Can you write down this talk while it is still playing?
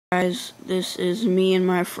Guys, this is me and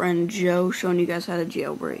my friend Joe showing you guys how to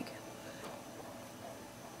jailbreak.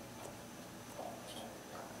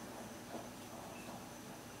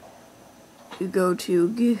 You go to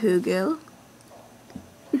Google,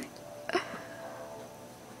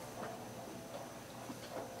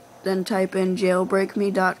 then type in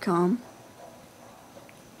jailbreakme.com.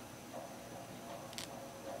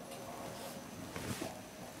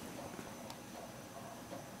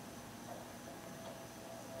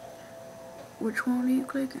 Which one do you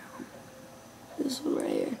click on? This one right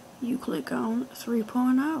here. You click on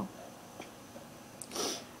 3.0.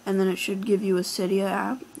 And then it should give you a Cydia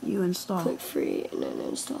app. You install. Click free and then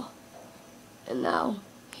install. And now,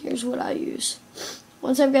 here's what I use.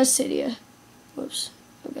 Once I've got Cydia, whoops,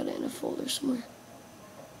 I've got it in a folder somewhere.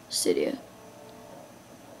 Cydia.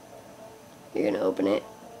 You're going to open it.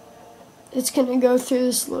 It's going to go through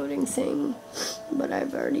this loading thing, but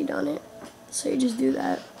I've already done it. So you just do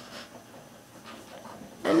that.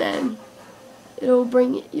 And then it'll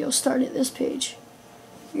bring it, you'll start at this page.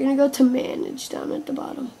 You're going to go to manage down at the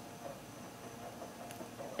bottom.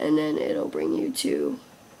 And then it'll bring you to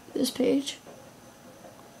this page.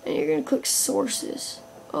 And you're going to click sources.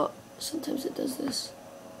 Oh, sometimes it does this.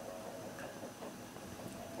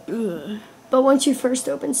 Ugh. But once you first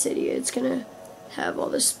open Cydia, it's going to have all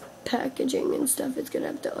this packaging and stuff it's going to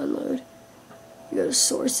have to unload. You go to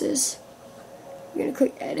sources. You're going to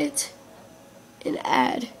click edit. And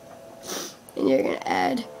add, and you're going to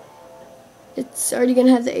add, it's already going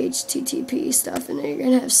to have the HTTP stuff, and then you're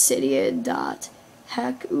going to have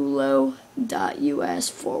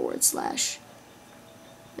cydia.hackulo.us/,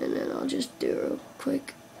 and then I'll just do it real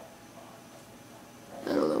quick.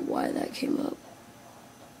 I don't know why that came up.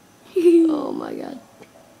 Oh my god.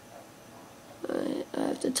 I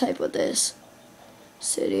have to type with this.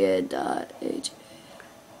 Cydia.h.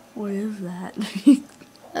 What is that?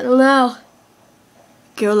 I don't know.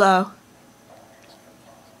 Go low.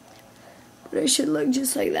 But it should look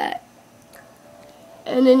just like that.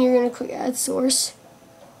 And then you're going to click add source.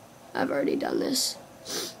 I've already done this.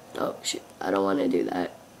 Oh shit, I don't want to do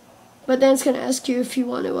that. But then it's going to ask you if you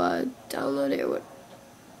want to download it or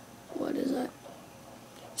what is that?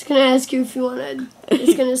 It's going to ask you if you want to,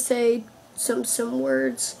 it's going to say some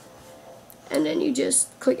words. And then you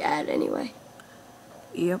just click add anyway.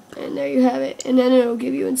 Yep. And there you have it. And then it'll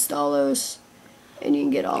give you install those. And you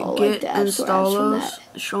can get all like the App Store apps from that.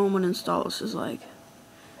 Show them what Installos is like.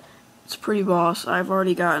 It's pretty boss. I've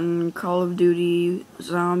already gotten Call of Duty,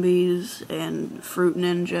 Zombies, and Fruit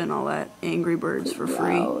Ninja and all that, Angry Birds for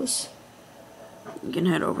free. You can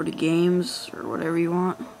head over to games or whatever you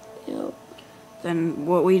want. Yep. Then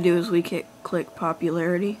what we do is we click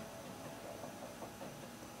popularity.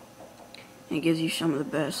 And it gives you some of the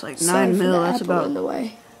best, like 9 mil. That's about in the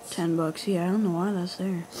way. $10. Yeah, I don't know why that's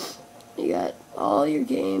there. You got all your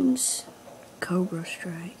games. Cobra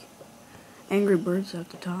Strike. Angry Birds at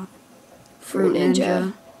the top. Fruit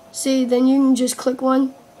Ninja. See, then you can just click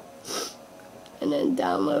one. And then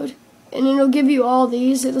download. And it'll give you all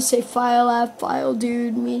these. It'll say File App, File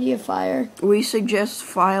Dude, Mediafire. We suggest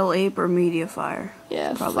File Ape or Mediafire.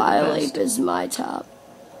 Yeah, File Ape is my top.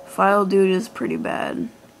 File Dude is pretty bad.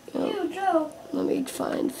 Yep. Ew, Joe. Let me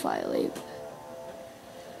find File Ape.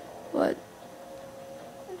 What?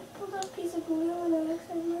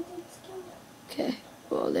 Okay,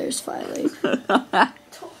 well there's File Ape.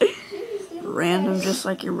 Random, just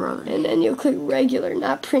like your brother. And then you'll click regular,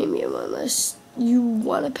 not premium, unless you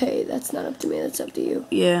want to pay. That's not up to me, that's up to you.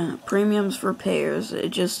 Yeah, premium's for payers.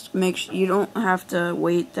 It just makes, you don't have to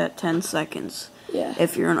wait that 10 seconds. Yeah.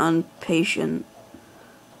 If you're an impatient.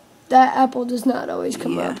 That Apple does not always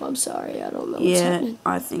come up, I'm sorry, I don't know what's happening.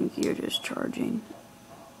 I think you're just charging.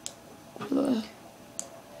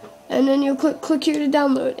 And then you'll click here to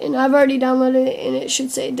download. And I've already downloaded it, and it should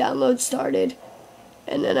say download started.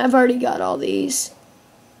 And then I've already got all these.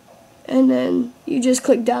 And then you just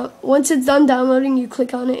click down. Once it's done downloading, you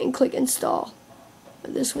click on it and click install.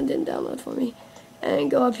 But this one didn't download for me. And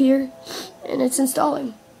go up here, and it's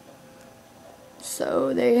installing.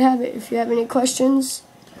 So there you have it. If you have any questions,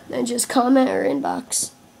 then just comment or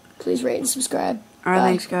inbox. Please rate and subscribe. Alright,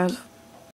 thanks guys.